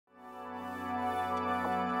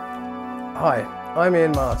Hi, I'm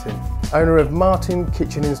Ian Martin, owner of Martin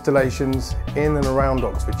Kitchen Installations in and around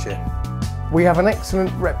Oxfordshire. We have an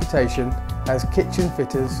excellent reputation as kitchen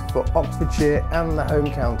fitters for Oxfordshire and the home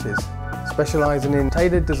counties, specialising in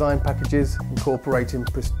tailored design packages incorporating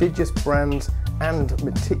prestigious brands and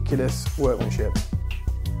meticulous workmanship.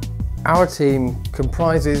 Our team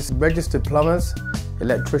comprises registered plumbers,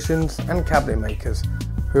 electricians and cabinet makers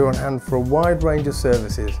who are on hand for a wide range of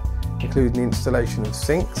services, including the installation of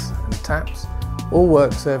sinks and taps, all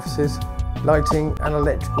work surfaces, lighting and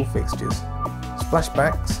electrical fixtures,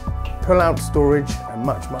 splashbacks, pull-out storage and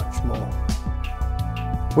much more.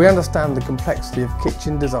 We understand the complexity of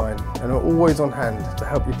kitchen design and are always on hand to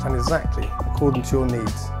help you plan exactly according to your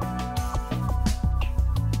needs.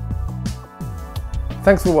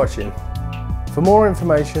 Thanks for watching. For more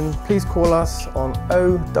information, please call us on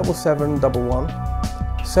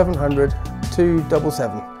 07711 700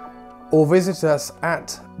 277 or visit us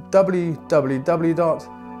at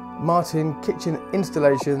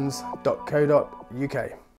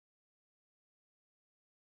www.martinkitcheninstallations.co.uk.